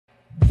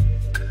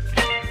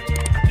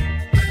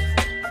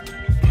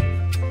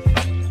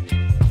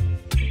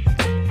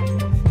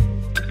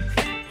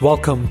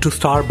Welcome to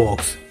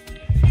StarBox.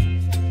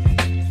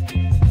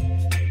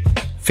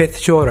 Faith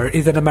Schroder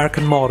is an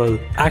American model,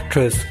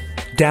 actress,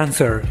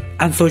 dancer,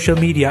 and social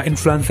media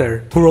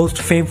influencer who rose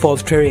to fame for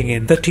starring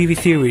in the TV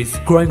series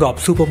Growing Up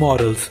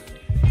Supermodels.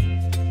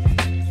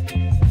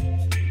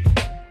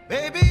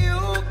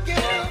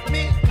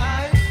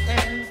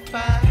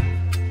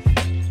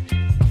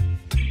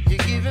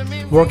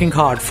 Working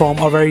hard from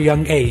a very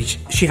young age,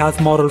 she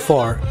has modeled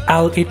for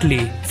L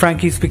Italy,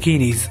 Frankie's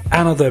Bikinis,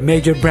 and other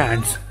major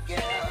brands.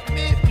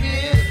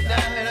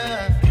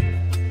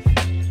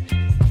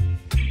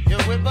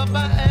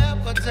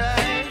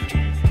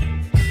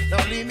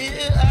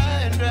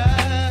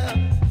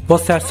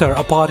 What sets her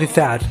apart is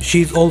that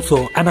she is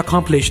also an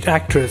accomplished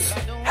actress,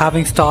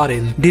 having starred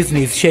in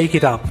Disney's Shake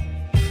It Up.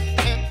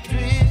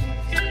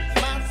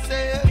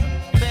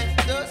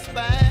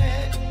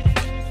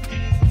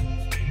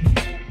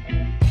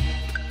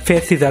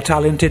 Faith is a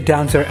talented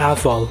dancer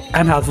as well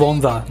and has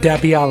won the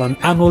Debbie Allen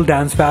Annual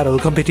Dance Battle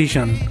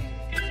competition.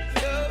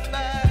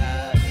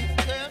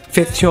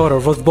 Faith Schroder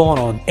was born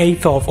on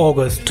 8th of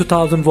August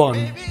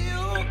 2001.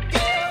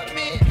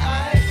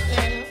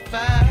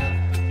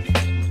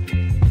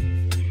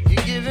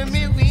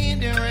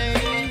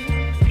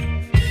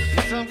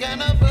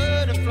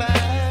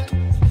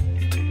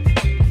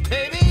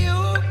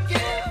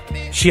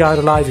 She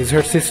idolizes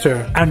her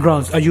sister and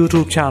runs a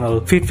YouTube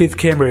channel Fit with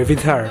Camera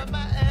with her.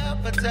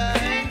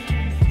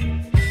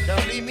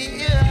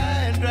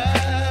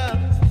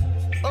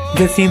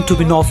 There seem to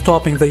be no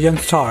stopping the young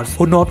stars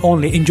who not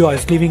only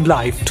enjoys living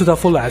life to the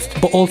fullest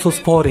but also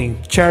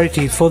supporting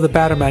charities for the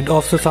betterment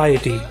of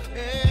society.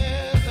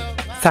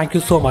 Thank you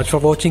so much for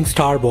watching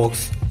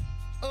StarBox.